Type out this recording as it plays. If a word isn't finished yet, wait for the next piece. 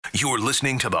You're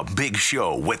listening to The Big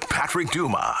Show with Patrick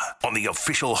Duma on the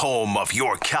official home of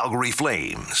your Calgary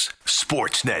Flames.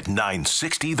 Sportsnet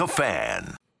 960 The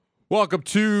Fan. Welcome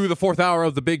to the fourth hour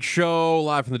of The Big Show,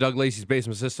 live from the Doug Lacey's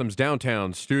Basement Systems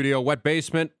downtown studio. Wet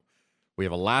basement. We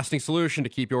have a lasting solution to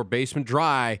keep your basement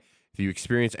dry. If you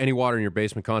experience any water in your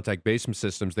basement, contact Basement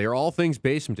Systems. They are all things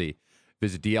basementy.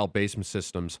 Visit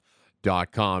dlbasementsystems.com.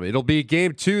 It'll be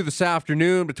game 2 this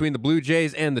afternoon between the Blue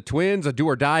Jays and the Twins. A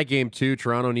do-or-die game 2.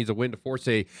 Toronto needs a win to force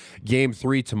a game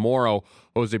 3 tomorrow.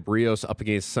 Jose Barrios up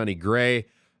against Sonny Gray.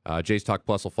 Jays Talk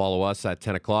Plus will follow us at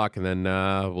 10 o'clock, and then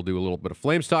we'll do a little bit of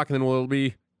Flames talk, and then we'll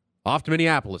be off to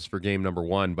Minneapolis for game number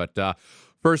 1. But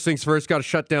first things first, got to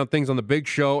shut down things on the Big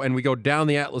Show, and we go down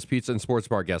the Atlas Pizza and Sports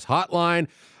Bar guest hotline.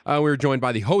 We're joined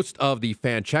by the host of the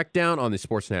Fan Checkdown on the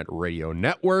Sportsnet Radio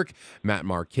Network, Matt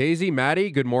Marchese. Matty,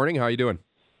 good morning. How are you doing?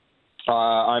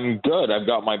 I'm good. I've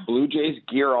got my Blue Jays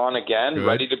gear on again, Good.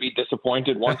 ready to be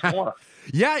disappointed once more.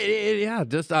 Yeah.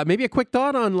 Just maybe a quick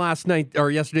thought on last night or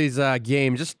yesterday's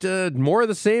game. Just more of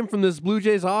the same from this Blue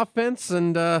Jays offense.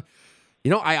 And,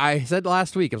 I said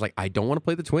last week, I was like, I don't want to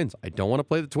play the Twins.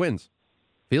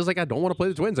 Feels like I don't want to play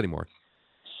the Twins anymore.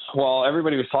 Well,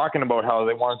 everybody was talking about how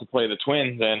they wanted to play the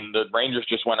Twins, and the Rangers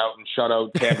just went out and shut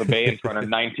out Tampa Bay in front of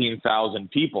 19,000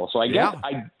 people. So I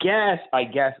guess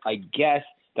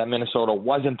that Minnesota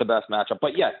wasn't the best matchup.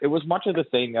 But yes, it was much of the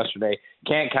same yesterday.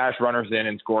 Can't cash runners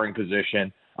in scoring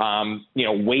position.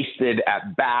 Wasted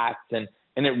at bats, and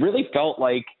it really felt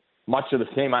like much of the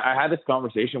same. I had this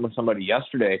conversation with somebody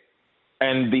yesterday,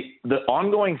 and the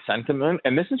ongoing sentiment,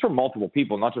 and this is from multiple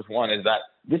people, not just one, is that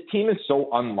this team is so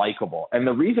unlikable. And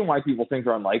the reason why people think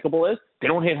they're unlikable is they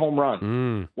don't hit home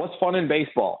runs. What's fun in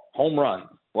baseball? Home runs.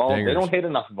 Well, Dangers. They don't hit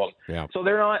enough of them. Yeah. So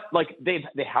they're not like they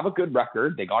have a good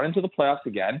record. They got into the playoffs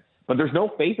again, but there's no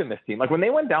faith in this team. Like when they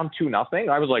went down 2-0,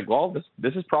 I was like, well,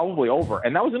 this is probably over.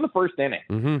 And that was in the first inning.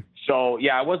 Mm-hmm. So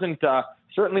yeah, it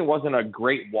certainly wasn't a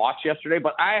great watch yesterday,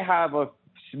 but I have a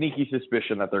sneaky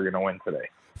suspicion that they're going to win today.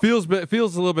 Feels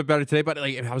a little bit better today, but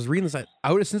I was reading this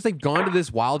out since they've gone to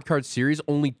this wild card series,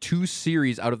 only 2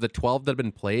 series out of the 12 that have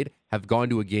been played have gone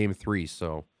to a game 3.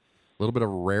 So a little bit of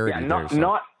a rarity there.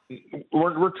 So.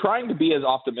 We're trying to be as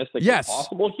optimistic as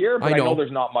possible here, but I know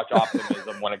there's not much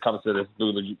optimism when it comes to this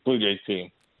Blue Jays team.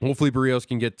 Hopefully Barrios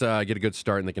can get a good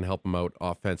start and they can help him out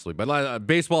offensively. But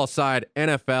baseball aside,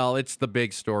 NFL, it's the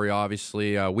big story,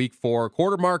 obviously. Week 4,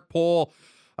 quarter mark poll.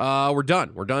 We're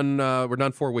done. We're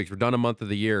done 4 weeks. We're done a month of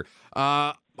the year.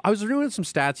 I was doing some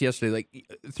stats yesterday. Like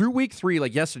through week 3,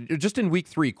 yesterday, just in week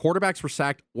 3, quarterbacks were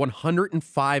sacked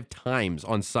 105 times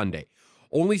on Sunday.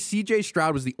 Only C.J.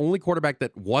 Stroud was the only quarterback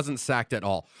that wasn't sacked at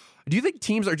all. Do you think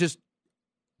teams are just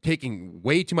taking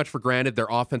way too much for granted their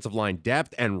offensive line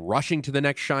depth and rushing to the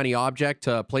next shiny object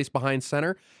to place behind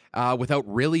center without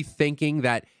really thinking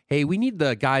that, hey, we need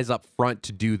the guys up front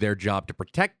to do their job to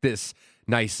protect this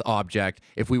nice object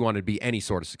if we want to be any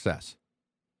sort of success?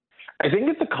 I think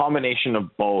it's a combination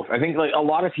of both. I think a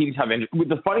lot of teams have injuries.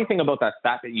 The funny thing about that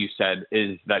stat that you said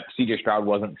is that C.J. Stroud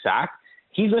wasn't sacked.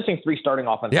 He's missing 3 starting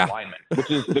offensive linemen,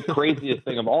 which is the craziest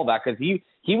thing of all that because he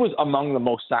was among the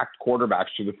most sacked quarterbacks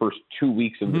through the first 2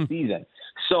 weeks of the season.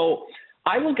 So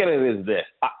I look at it as this.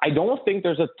 I don't think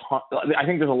there's a ton. I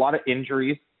think there's a lot of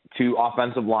injuries to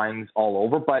offensive lines all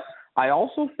over, but I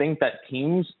also think that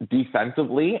teams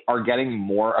defensively are getting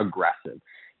more aggressive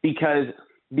because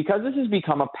this has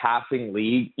become a passing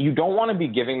league. You don't want to be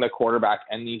giving the quarterback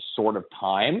any sort of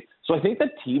time. So I think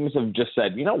that teams have just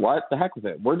said, you know what, the heck with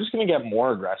it. We're just going to get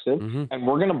more aggressive and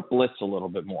we're going to blitz a little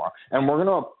bit more and we're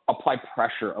going to apply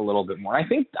pressure a little bit more. I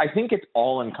think it's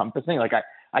all encompassing. Like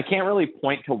I can't really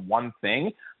point to one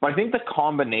thing, but I think the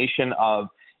combination of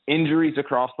injuries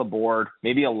across the board,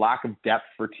 maybe a lack of depth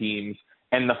for teams,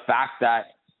 and the fact that,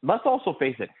 let's also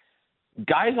face it,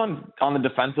 guys on the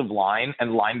defensive line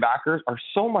and linebackers are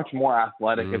so much more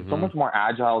athletic and so much more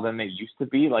agile than they used to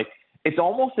be. Like, it's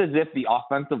almost as if the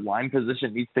offensive line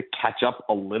position needs to catch up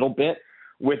a little bit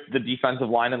with the defensive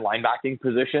line and linebacking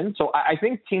position. So I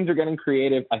think teams are getting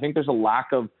creative. I think there's a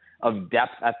lack of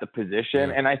depth at the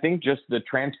position. And I think just the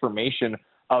transformation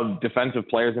of defensive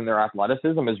players and their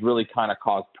athleticism has really kind of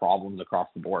caused problems across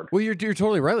the board. Well, you're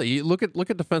totally right. Like, you look at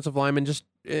defensive linemen just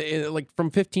like from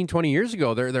 15, 20 years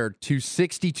ago. They're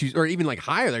 260 or even like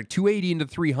higher. They're 280 into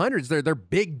 300s. They're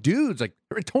big dudes. Like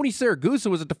Tony Saragusa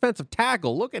was a defensive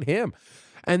tackle. Look at him.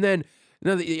 And then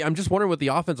I'm just wondering with the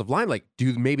offensive line, like,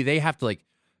 maybe they have to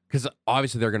because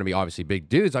obviously they're going to be big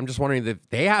dudes. I'm just wondering if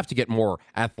they have to get more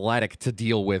athletic to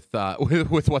deal with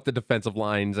what the defensive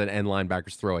lines and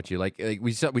linebackers throw at you. Like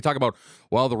we talk about,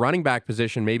 the running back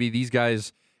position. Maybe these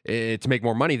guys to make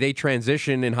more money, they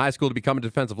transition in high school to become a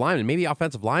defensive lineman. Maybe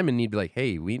offensive linemen need to be like,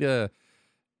 hey, we need to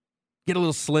get a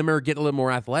little slimmer, get a little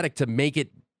more athletic to make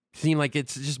it seem like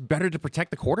it's just better to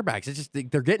protect the quarterbacks. It's just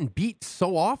they're getting beat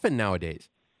so often nowadays.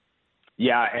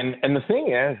 Yeah, and the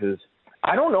thing is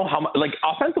I don't know how much, like,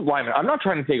 offensive linemen, I'm not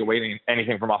trying to take away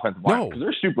anything from offensive linemen because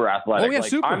they're super athletic. Oh, yeah,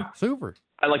 like, super.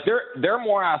 Like, they're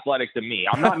more athletic than me.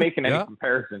 I'm not making any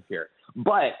comparisons here.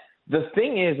 But the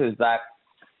thing is that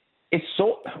it's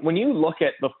so, when you look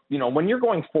at when you're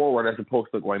going forward as opposed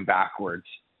to going backwards,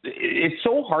 it's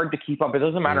so hard to keep up. It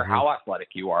doesn't matter how athletic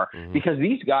you are because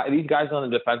these guys on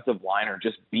the defensive line are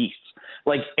just beasts.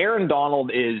 Like, Aaron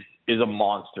Donald is a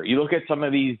monster. You look at some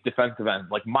of these defensive ends,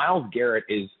 like Myles Garrett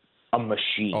is a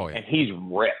machine, and he's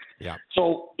ripped. Yeah.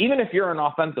 So even if you're an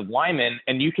offensive lineman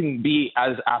and you can be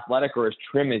as athletic or as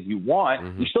trim as you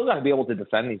want, you still got to be able to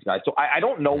defend these guys. So I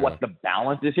don't know what the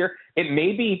balance is here. It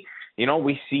may be,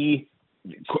 we see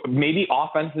maybe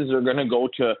offenses are going to go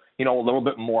to, a little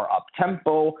bit more up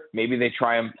tempo. Maybe they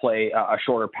try and play a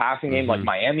shorter passing game like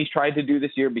Miami's tried to do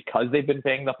this year because they've been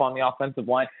banged up on the offensive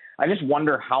line. I just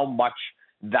wonder how much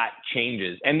that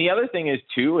changes. And the other thing is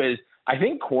I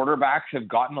think quarterbacks have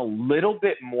gotten a little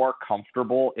bit more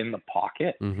comfortable in the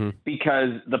pocket because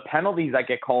the penalties that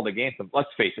get called against them, let's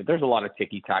face it, there's a lot of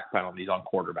ticky-tack penalties on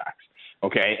quarterbacks.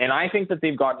 Okay. And I think that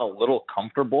they've gotten a little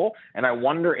comfortable, and I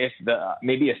wonder if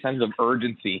maybe a sense of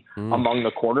urgency among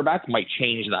the quarterbacks might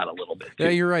change that a little bit too. Yeah,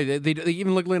 you're right. They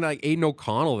even look like Aiden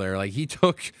O'Connell there. Like, he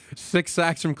took 6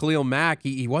 sacks from Khalil Mack.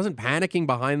 He wasn't panicking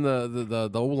behind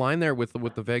the O-line there with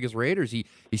the Vegas Raiders. He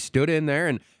stood in there,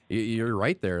 and you're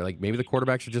right there. Like, maybe the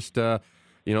quarterbacks are just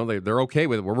they're okay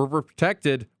with it. We're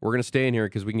protected. We're going to stay in here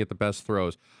because we can get the best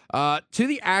throws. To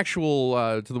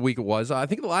the week it was. I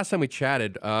think the last time we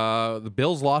chatted, the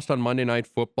Bills lost on Monday Night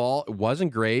Football. It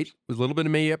wasn't great. It was a little bit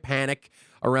of maybe a panic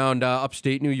around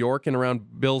upstate New York and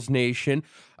around Bills Nation.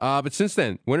 But since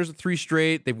then, winners of 3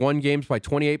 straight. They've won games by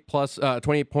 28 points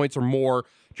or more.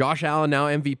 Josh Allen now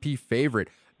MVP favorite.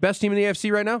 Best team in the AFC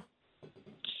right now?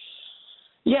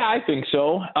 Yeah, I think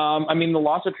so. The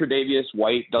loss of Tre'Davious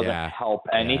White doesn't help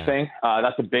anything.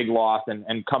 That's a big loss.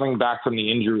 And coming back from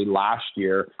the injury last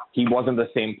year, he wasn't the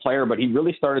same player, but he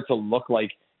really started to look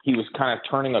like he was kind of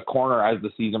turning a corner as the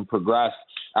season progressed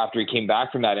after he came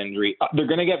back from that injury. They're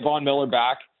going to get Von Miller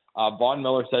back. Von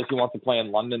Miller says he wants to play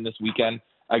in London this weekend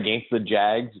against the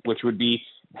Jags, which would be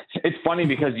 – it's funny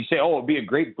because you say, it would be a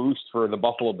great boost for the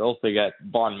Buffalo Bills to get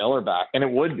Von Miller back, and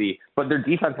it would be, but their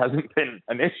defense hasn't been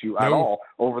an issue at all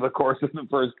over the course of the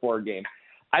first 4 games.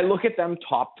 I look at them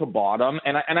top to bottom,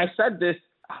 and I said this,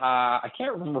 I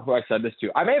can't remember who I said this to.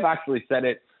 I may have actually said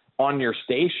it on your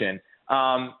station.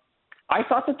 I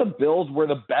thought that the Bills were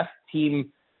the best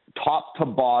team top to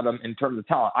bottom in terms of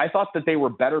talent. I thought that they were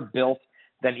better built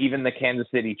than even the Kansas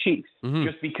City Chiefs,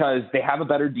 just because they have a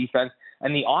better defense.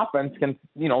 And the offense can,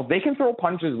 they can throw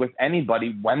punches with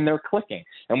anybody when they're clicking.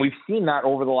 And we've seen that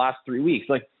over the last 3 weeks.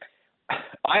 Like,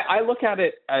 I look at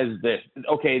it as this.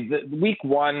 Okay, week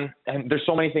 1, and there's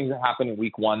so many things that happen in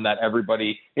week 1 that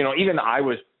everybody, even I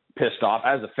was pissed off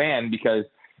as a fan because,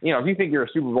 if you think you're a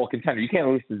Super Bowl contender, you can't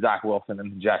lose to Zach Wilson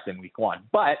and the Jets in week 1.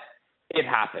 But it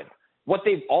happened.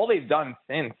 All they've done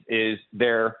since is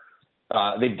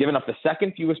they've given up the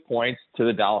second fewest points to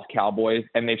the Dallas Cowboys,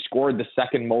 and they've scored the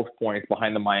second most points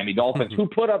behind the Miami Dolphins, who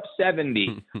put up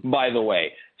 70, by the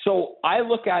way. So I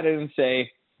look at it and say,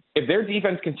 if their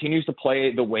defense continues to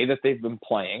play the way that they've been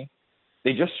playing,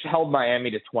 they just held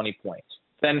Miami to 20 points,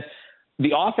 then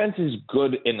the offense is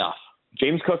good enough.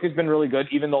 James Cook has been really good,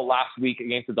 even though last week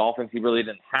against the Dolphins he really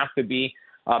didn't have to be.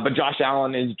 But Josh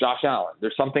Allen is Josh Allen.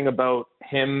 There's something about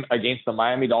him against the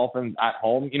Miami Dolphins at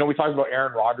home. We talked about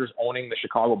Aaron Rodgers owning the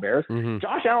Chicago Bears.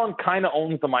 Josh Allen kind of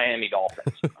owns the Miami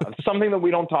Dolphins. Something that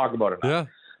we don't talk about enough. Yeah.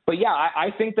 But yeah, I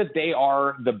think that they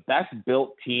are the best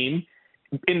built team,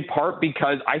 in part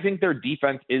because I think their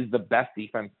defense is the best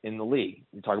defense in the league.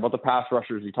 You talk about the pass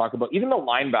rushers. You talk about even the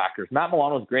linebackers. Matt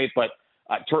Milano's great, but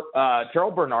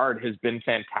Terrell Bernard has been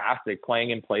fantastic playing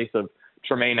in place of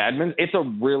Tremaine Edmonds. It's a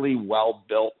really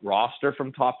well-built roster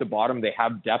from top to bottom. They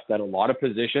have depth at a lot of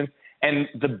positions. And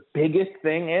the biggest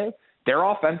thing is their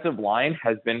offensive line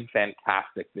has been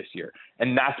fantastic this year.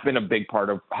 And that's been a big part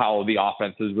of how the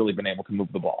offense has really been able to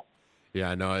move the ball.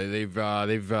 Yeah, no,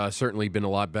 they've certainly been a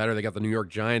lot better. They got the New York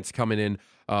Giants coming in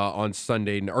on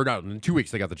Sunday, or no, in 2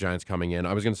 weeks they got the Giants coming in.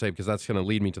 I was going to say, because that's going to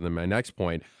lead me to my next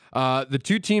point. The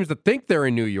two teams that think they're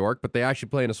in New York, but they actually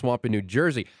play in a swamp in New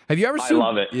Jersey. Have you ever seen? I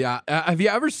love it. Yeah, have you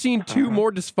ever seen two more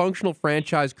dysfunctional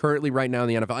franchise currently right now in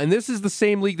the NFL? And this is the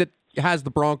same league that has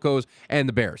the Broncos and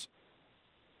the Bears.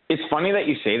 It's funny that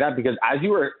you say that because as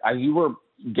you were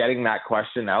getting that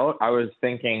question out, I was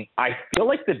thinking, I feel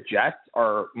like the Jets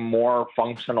are more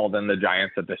functional than the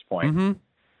Giants at this point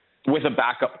with a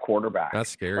backup quarterback. That's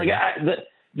scary. Like,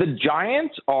 the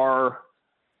Giants are,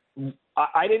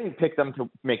 I didn't pick them to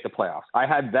make the playoffs. I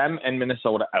had them and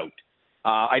Minnesota out.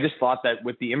 I just thought that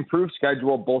with the improved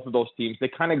schedule, both of those teams, they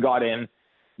kind of got in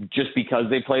just because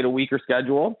they played a weaker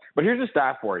schedule. But here's a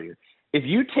stat for you. If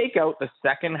you take out the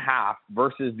second half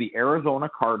versus the Arizona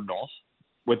Cardinals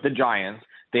with the Giants,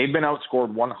 they've been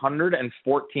outscored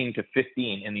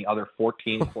 114-15 in the other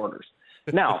 14 quarters.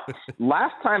 Now,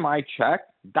 last time I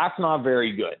checked, that's not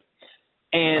very good.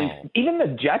 And even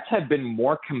the Jets have been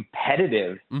more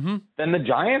competitive than the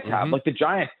Giants have. Like the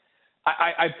Giants,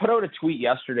 I put out a tweet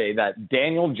yesterday that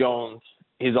Daniel Jones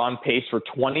is on pace for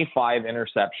 25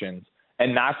 interceptions,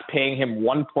 and that's paying him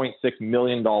 $1.6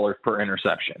 million per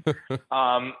interception.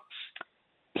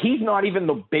 He's not even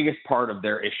the biggest part of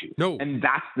their issue. No. And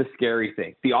that's the scary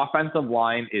thing. The offensive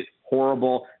line is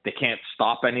horrible. They can't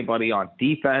stop anybody on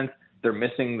defense. They're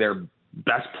missing their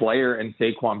best player in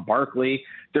Saquon Barkley.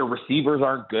 Their receivers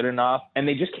aren't good enough, and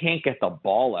they just can't get the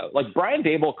ball out. Like, Brian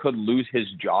Daboll could lose his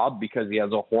job because he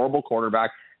has a horrible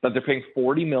quarterback that they're paying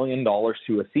 $40 million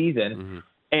to a season,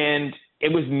 and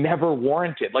it was never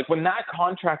warranted. Like, when that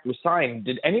contract was signed,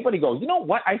 did anybody go, you know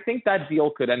what, I think that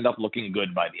deal could end up looking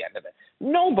good by the end of it?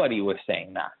 Nobody was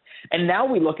saying that. And now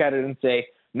we look at it and say,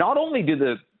 not only do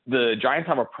the Giants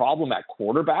have a problem at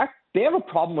quarterback, they have a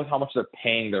problem with how much they're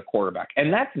paying their quarterback.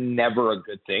 And that's never a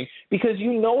good thing because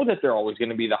you know that they're always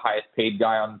going to be the highest paid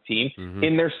guy on the team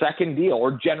in their second deal,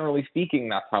 or generally speaking,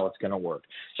 that's how it's going to work.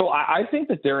 So I think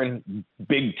that they're in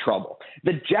big trouble.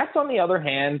 The Jets, on the other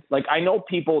hand, like, I know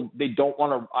people, they don't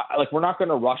want to, like, we're not going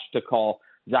to rush to call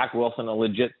Zach Wilson a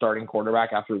legit starting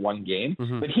quarterback after one game,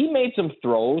 but he made some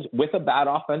throws with a bad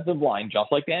offensive line,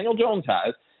 just like Daniel Jones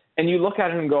has. And you look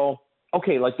at it and go,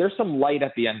 okay, like, there's some light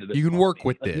at the end of this. You can work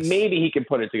with this. Maybe he can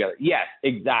put it together. Yes,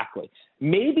 exactly.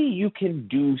 Maybe you can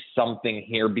do something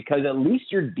here because at least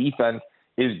your defense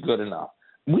is good enough.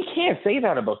 We can't say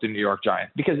that about the New York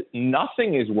Giants because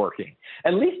nothing is working.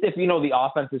 At least if, you know, the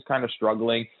offense is kind of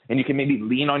struggling and you can maybe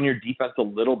lean on your defense a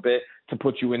little bit to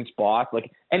put you in spots. Like,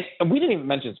 and we didn't even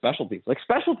mention special teams. Like,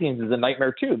 special teams is a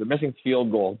nightmare too. They're missing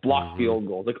field goals, blocked field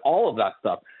goals, like all of that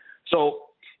stuff. So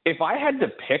if I had to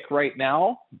pick right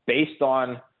now based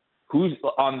on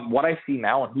what I see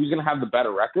now and who's going to have the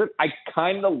better record, I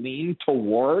kind of lean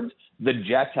towards the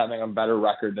Jets having a better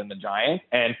record than the Giants.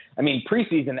 And, I mean,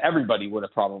 preseason, everybody would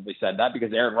have probably said that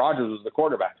because Aaron Rodgers was the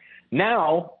quarterback.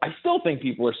 Now, I still think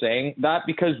people are saying that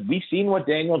because we've seen what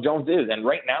Daniel Jones is, and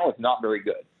right now it's not very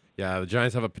good. Yeah, the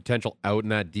Giants have a potential out in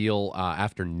that deal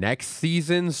after next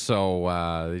season,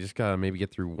 so they just got to maybe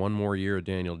get through one more year of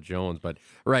Daniel Jones. But,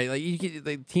 right, like,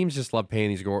 the teams just love paying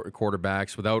these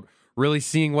quarterbacks without really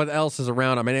seeing what else is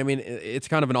around. I mean, it's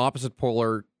kind of an opposite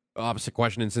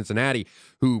question in Cincinnati,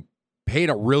 who paid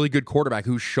a really good quarterback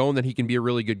who's shown that he can be a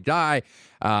really good guy.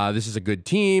 This is a good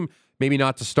team. Maybe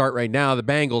not to start right now. The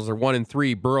Bengals are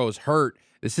 1-3. Burrow's hurt.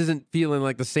 This isn't feeling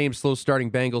like the same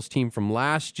slow-starting Bengals team from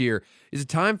last year. Is it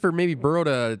time for maybe Burrow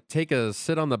to take a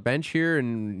sit on the bench here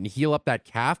and heal up that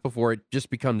calf before it just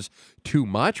becomes too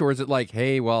much? Or is it like,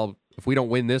 hey, well, if we don't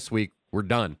win this week, we're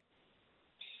done?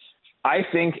 I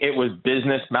think it was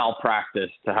business malpractice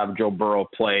to have Joe Burrow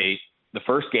play the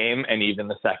first game and even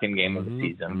the second game of the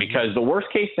season, because the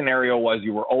worst-case scenario was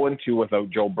you were 0-2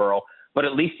 without Joe Burrow, but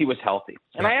at least he was healthy.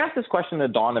 And I asked this question to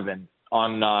Donovan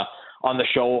on the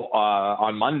show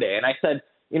on Monday, and I said,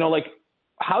 you know, like,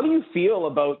 how do you feel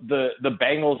about the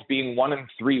Bengals being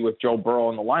 1-3 with Joe Burrow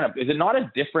in the lineup? Is it not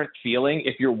a different feeling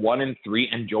if you're 1-3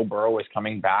 and Joe Burrow is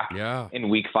coming back in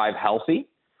week 5 healthy?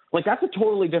 Like, that's a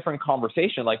totally different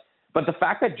conversation. Like, but the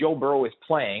fact that Joe Burrow is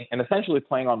playing and essentially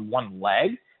playing on one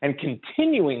leg and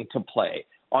continuing to play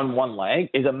on one leg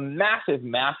is a massive,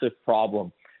 massive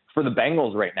problem for the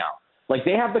Bengals right now. Like,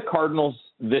 they have the Cardinals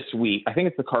this week. I think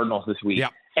it's the Cardinals this week. Yeah.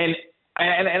 And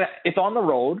it's on the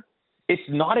road. It's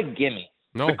not a gimme.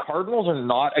 No. The Cardinals are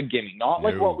not a gimme, not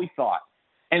like what we thought.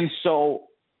 And so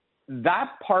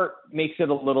that part makes it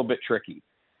a little bit tricky.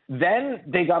 Then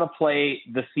they got to play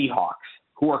the Seahawks,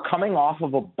 who are coming off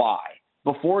of a bye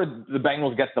before the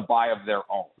Bengals get the bye of their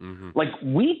own. Like,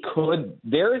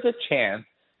 there is a chance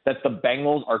that the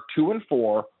Bengals are 2-4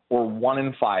 or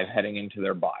 1-5 heading into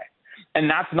their bye. And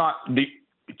that's not the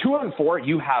 2-4.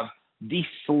 You have the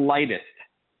slightest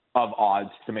of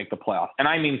odds to make the playoffs. And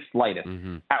I mean slightest.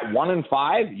 At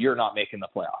 1-5, you're not making the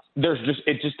playoffs.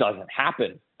 It just doesn't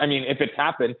happen. I mean, if it's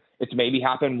happened, it's maybe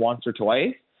happened once or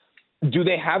twice. Do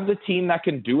they have the team that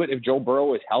can do it if Joe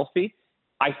Burrow is healthy?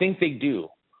 I think they do.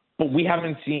 but we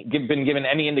haven't been given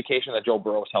any indication that Joe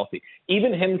Burrow is healthy.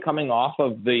 Even him coming off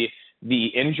of the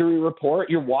injury report,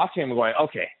 you're watching him going,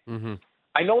 okay,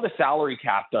 I know the salary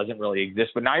cap doesn't really exist,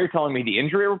 but now you're telling me the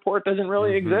injury report doesn't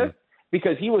really exist,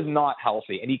 because he was not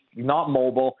healthy and he's not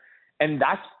mobile. And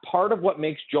that's part of what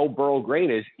makes Joe Burrow great,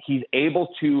 is he's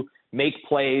able to make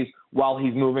plays while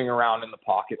he's moving around in the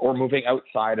pocket or moving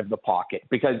outside of the pocket.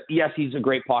 Because, yes, he's a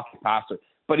great pocket passer,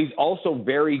 but he's also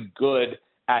very good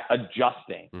at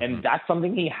adjusting. And that's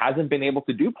something he hasn't been able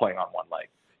to do playing on one leg.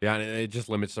 Yeah, and it just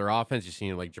limits their offense. You've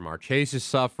seen like Jamar Chase is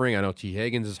suffering. I know T.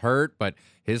 Higgins is hurt, but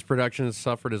his production has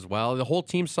suffered as well. The whole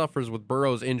team suffers with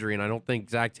Burrow's injury, and I don't think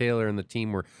Zach Taylor and the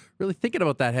team were really thinking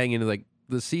about that heading into like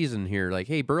the season here. Like,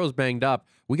 hey, Burrow's banged up.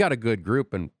 We got a good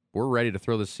group, and we're ready to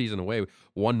throw this season away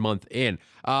 1 month in.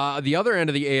 The other end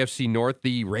of the AFC North,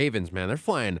 the Ravens, man, they're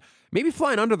flying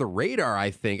under the radar,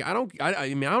 I think. I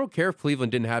don't care if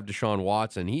Cleveland didn't have Deshaun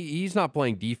Watson. He's not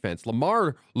playing defense.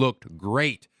 Lamar looked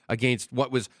great against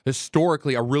what was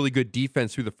historically a really good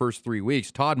defense through the first 3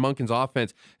 weeks. Todd Monken's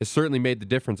offense has certainly made the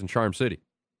difference in Charm City.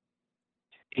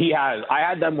 He has. I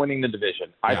had them winning the division.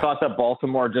 I thought that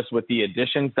Baltimore, just with the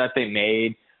additions that they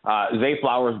made, Zay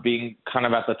Flowers being kind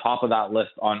of at the top of that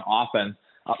list on offense,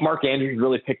 Mark Andrews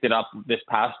really picked it up this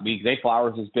past week. Zay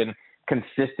Flowers has been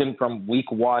consistent from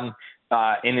week one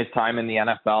in his time in the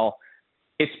NFL.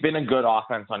 It's been a good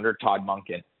offense under Todd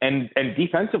Monken. And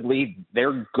defensively,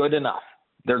 they're good enough.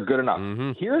 They're good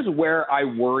enough. Here's where I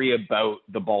worry about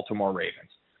the Baltimore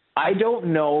Ravens. I don't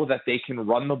know that they can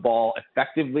run the ball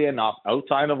effectively enough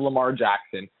outside of Lamar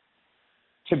Jackson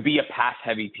to be a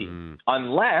pass-heavy team,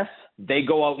 unless they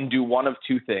go out and do one of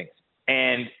two things.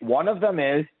 And one of them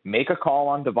is make a call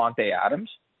on Davante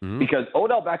Adams, because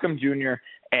Odell Beckham Jr.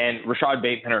 and Rashad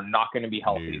Bateman are not going to be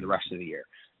healthy the rest of the year.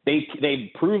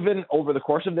 They've proven over the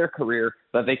course of their career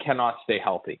that they cannot stay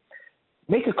healthy.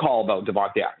 Make a call about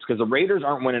Davante Adams, because the Raiders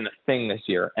aren't winning a thing this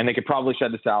year, and they could probably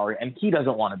shed the salary, and he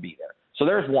doesn't want to be there. So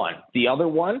there's one. The other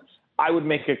one, I would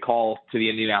make a call to the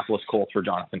Indianapolis Colts for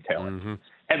Jonathan Taylor.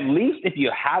 At least if you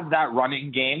have that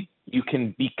running game, you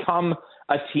can become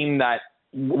a team that,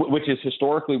 which is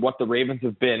historically what the Ravens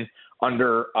have been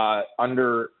under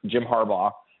Jim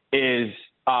Harbaugh, or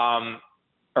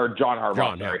John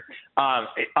Harbaugh,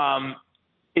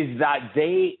 is that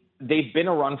they've been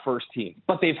a run-first team,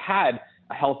 but they've had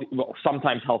a healthy,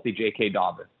 sometimes healthy J.K.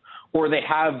 Dobbins, or they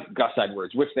have Gus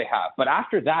Edwards, which they have. But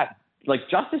after that, like,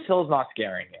 Justice Hill's not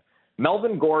scaring you.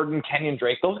 Melvin Gordon, Kenyon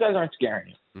Drake, those guys aren't scaring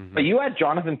you. But you add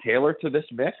Jonathan Taylor to this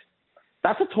mix,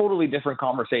 that's a totally different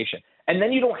conversation. And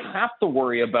then you don't have to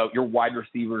worry about your wide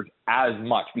receivers as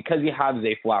much, because you have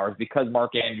Zay Flowers, because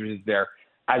Mark Andrews is there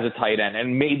as a tight end,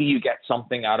 and maybe you get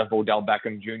something out of Odell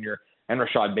Beckham Jr. and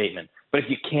Rashad Bateman. But if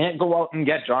you can't go out and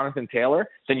get Jonathan Taylor,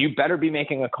 then you better be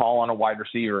making a call on a wide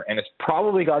receiver, and it's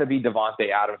probably got to be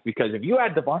Davante Adams, because if you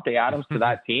add Davante Adams to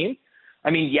that team, I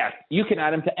mean, yes, you can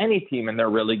add him to any team and they're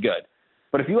really good.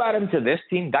 But if you add him to this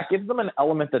team, that gives them an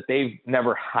element that they've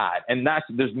never had. And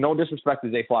there's no disrespect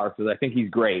to Zay Flowers, because I think he's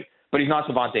great, but he's not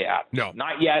Davante Adams. No.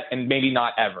 Not yet, and maybe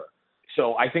not ever.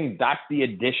 So I think that's the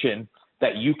addition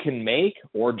that you can make,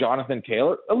 or Jonathan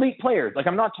Taylor, elite players. Like,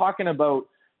 I'm not talking about,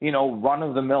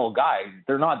 run-of-the-mill guys.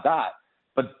 They're not that.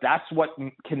 But that's what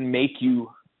can make you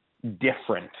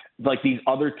different. Like these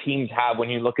other teams have, when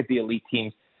you look at the elite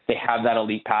teams, they have that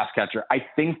elite pass catcher. I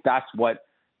think that's what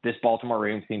this Baltimore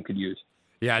Ravens team could use.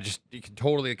 Yeah, just you can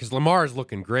totally, because Lamar is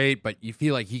looking great, but you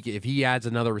feel like if he adds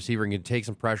another receiver and can take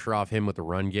some pressure off him with the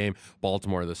run game,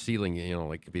 Baltimore, the ceiling,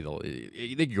 could be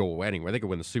they could go anywhere. They could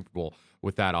win the Super Bowl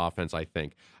with that offense, I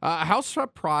think. How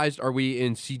surprised are we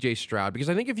in C.J. Stroud? Because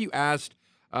I think if you asked,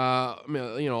 us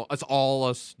armchair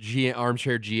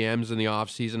GMs in the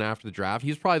offseason after the draft,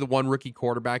 he's probably the one rookie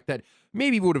quarterback that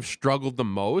maybe would have struggled the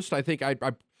most. I think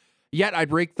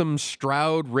I'd rake them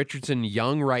Stroud, Richardson,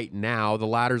 Young right now. The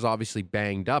latter's obviously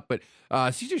banged up, but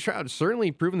C.J. Stroud has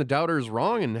certainly proven the doubters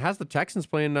wrong and has the Texans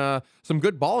playing some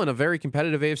good ball in a very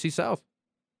competitive AFC South.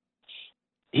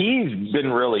 He's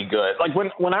been really good. Like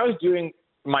when I was doing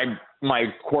my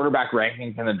quarterback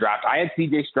rankings in the draft, I had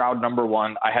C.J. Stroud number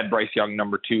 1, I had Bryce Young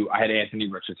number 2, I had Anthony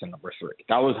Richardson number 3.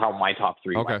 That was how my top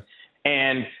 3 went.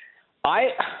 And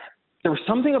there was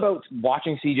something about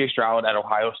watching C.J. Stroud at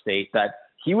Ohio State that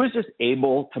he was just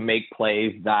able to make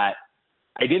plays that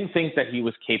I didn't think that he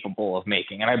was capable of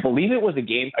making. And I believe it was a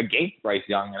game against Bryce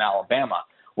Young in Alabama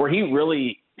where he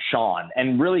really shone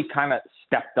and really kind of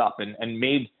stepped up and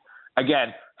made,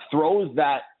 again, throws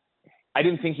that I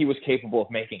didn't think he was capable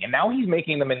of making. And now he's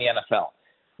making them in the NFL.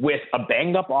 With a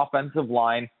banged-up offensive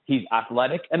line, he's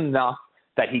athletic enough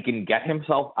that he can get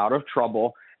himself out of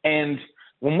trouble. And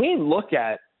when we look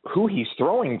at who he's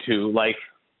throwing to, like,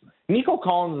 Nico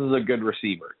Collins is a good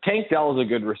receiver. Tank Dell is a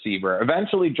good receiver.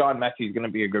 Eventually, John Mechie is going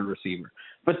to be a good receiver.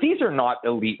 But these are not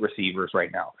elite receivers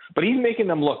right now. But he's making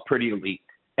them look pretty elite.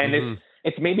 And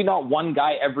it's maybe not one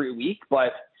guy every week,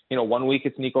 but, 1 week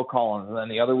it's Nico Collins, and then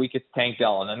the other week it's Tank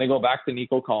Dell, and then they go back to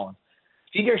Nico Collins.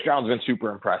 C.J. Stroud's been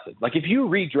super impressive. Like, if you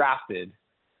redrafted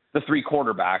the 3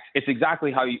 quarterbacks, it's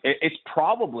exactly how it's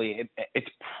probably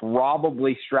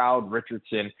Stroud,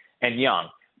 Richardson, and Young.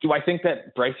 Do I think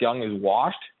that Bryce Young is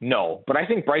washed? No. But I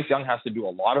think Bryce Young has to do a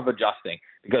lot of adjusting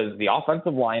because the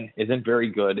offensive line isn't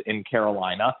very good in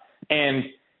Carolina. And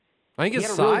I think his he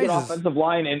had a size really good offensive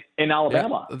line in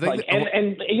Alabama.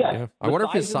 I wonder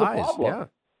if his size.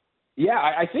 Yeah,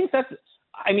 I think that's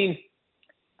 – I mean,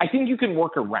 I think you can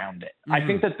work around it. I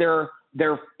think that there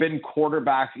have been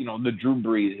quarterbacks, the Drew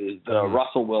Breeses, the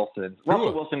Russell Wilsons.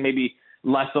 Russell Wilson maybe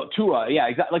less so. Tua, yeah,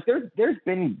 exactly. Like there's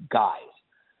been guys.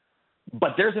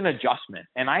 But there's an adjustment.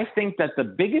 And I think that the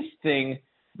biggest thing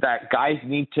that guys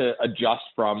need to adjust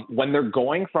from when they're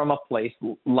going from a place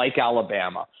like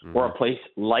Alabama or a place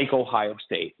like Ohio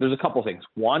State, there's a couple things.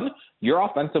 One, your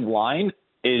offensive line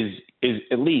is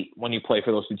elite when you play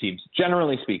for those two teams,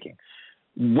 generally speaking.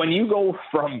 When you go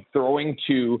from throwing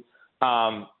to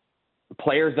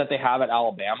players that they have at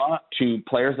Alabama to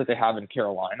players that they have in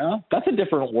Carolina, that's a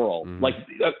different world. Like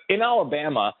in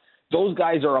Alabama, those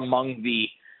guys are among the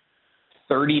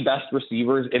 30 best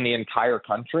receivers in the entire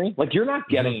country. Like, you're not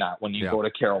getting that when you go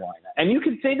to Carolina. And you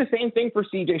can say the same thing for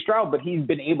C.J. Stroud, but he's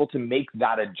been able to make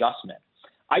that adjustment.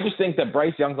 I just think that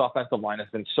Bryce Young's offensive line has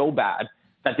been so bad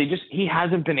that he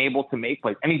hasn't been able to make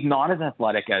plays. And he's not as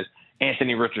athletic as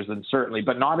Anthony Richardson, certainly,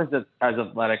 but not as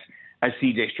athletic as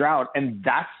C.J. Stroud. And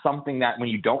that's something that when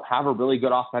you don't have a really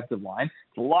good offensive line,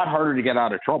 it's a lot harder to get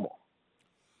out of trouble.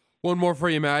 One more for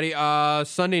you, Matty.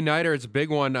 Sunday nighter, it's a big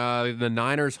one. The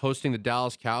Niners hosting the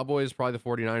Dallas Cowboys, probably the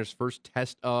 49ers' first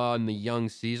test on the young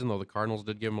season, though the Cardinals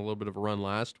did give them a little bit of a run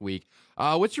last week.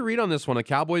 What's your read on this one? The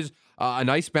Cowboys, a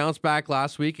nice bounce back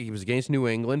last week. It was against New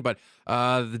England, but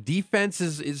the defense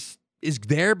is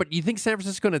there, but you think San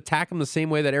Francisco's going to attack them the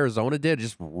same way that Arizona did?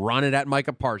 Just run it at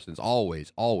Micah Parsons.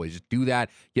 Always. Just do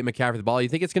that. Get McCaffrey the ball. You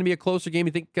think it's going to be a closer game?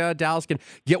 You think Dallas can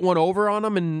get one over on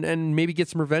them and maybe get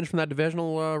some revenge from that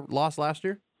divisional loss last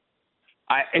year?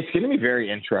 It's going to be very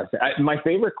interesting. My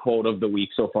favorite quote of the week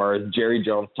so far is Jerry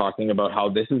Jones talking about how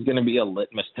this is going to be a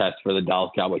litmus test for the Dallas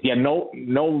Cowboys. Yeah, no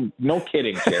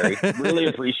kidding, Jerry. Really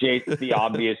appreciate the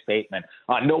obvious statement.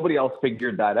 Nobody else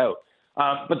figured that out.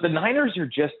 But the Niners are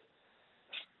just,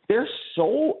 they're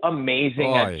so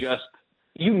amazing at just,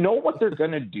 what they're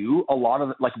going to do. A lot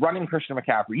of, like running Christian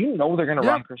McCaffrey, they're going to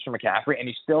run Christian McCaffrey and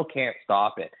you still can't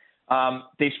stop it.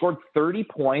 They scored 30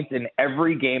 points in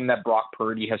every game that Brock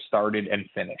Purdy has started and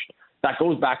finished. That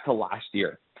goes back to last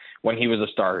year when he was a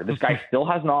starter. This guy still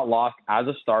has not lost as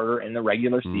a starter in the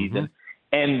regular season,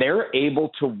 and they're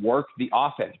able to work the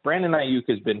offense. Brandon Ayuk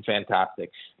has been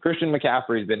fantastic. Christian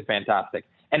McCaffrey has been fantastic.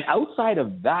 And outside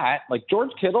of that, like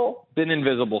George Kittle, been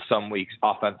invisible some weeks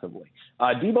offensively.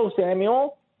 Deebo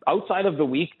Samuel, outside of the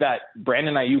week that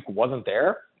Brandon Ayuk wasn't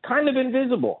there, kind of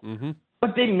invisible.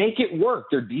 But they make it work.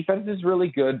 Their defense is really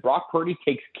good. Brock Purdy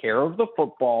takes care of the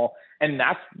football, and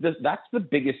that's the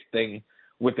biggest thing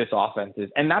with this offense.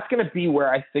 And that's going to be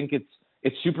where I think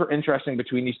it's super interesting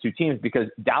between these two teams because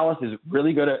Dallas is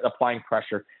really good at applying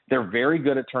pressure. They're very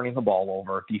good at turning the ball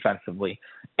over defensively.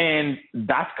 And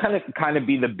that's kind of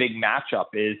be the big matchup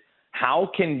is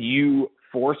how can you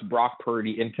force Brock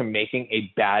Purdy into making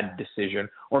a bad decision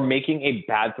or making a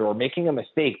bad throw or making a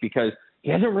mistake because he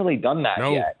hasn't really done that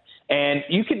yet. And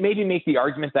you could maybe make the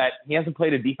argument that he hasn't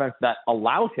played a defense that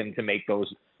allows him to make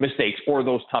those mistakes or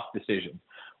those tough decisions.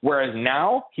 Whereas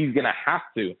now he's going to have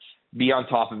to be on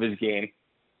top of his game,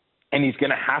 and he's going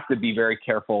to have to be very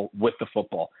careful with the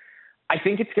football. I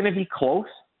think it's going to be close.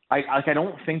 I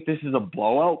don't think this is a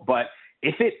blowout, but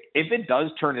if it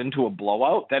does turn into a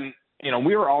blowout, then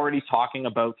we were already talking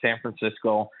about San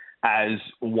Francisco as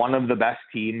one of the best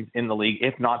teams in the league,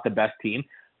 if not the best team.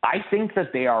 I think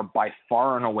that they are by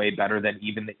far and away better than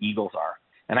even the Eagles are.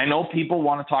 And I know people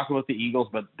want to talk about the Eagles,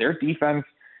 but their defense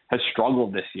has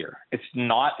struggled this year. It's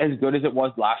not as good as it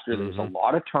was last year. There's a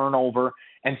lot of turnover,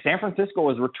 and San Francisco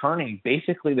is returning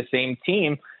basically the same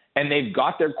team, and they've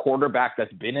got their quarterback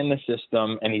that's been in the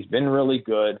system, and he's been really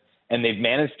good, and they've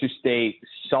managed to stay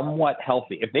somewhat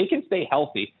healthy. If they can stay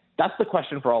healthy, that's the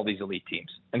question for all these elite teams.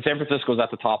 And San Francisco is at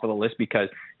the top of the list because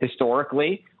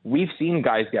historically we've seen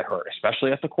guys get hurt,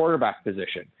 especially at the quarterback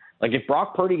position. Like if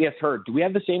Brock Purdy gets hurt, do we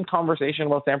have the same conversation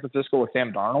about San Francisco with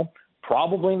Sam Darnold?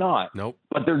 Probably not. Nope.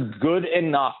 But they're good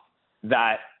enough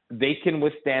that they can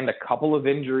withstand a couple of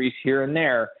injuries here and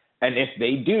there. And if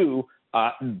they do,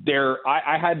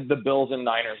 I had the Bills and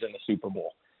Niners in the Super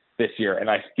Bowl this year, and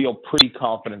I feel pretty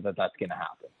confident that that's going to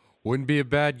happen. Wouldn't be a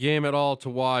bad game at all to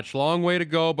watch. Long way to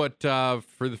go, but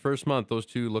for the first month, those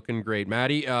two looking great.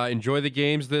 Maddie, enjoy the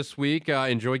games this week.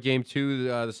 Enjoy Game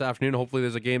 2 this afternoon. Hopefully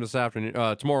there's a game this afternoon,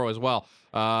 tomorrow as well.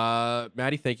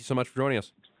 Maddie, thank you so much for joining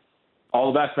us.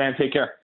 All the best, man. Take care.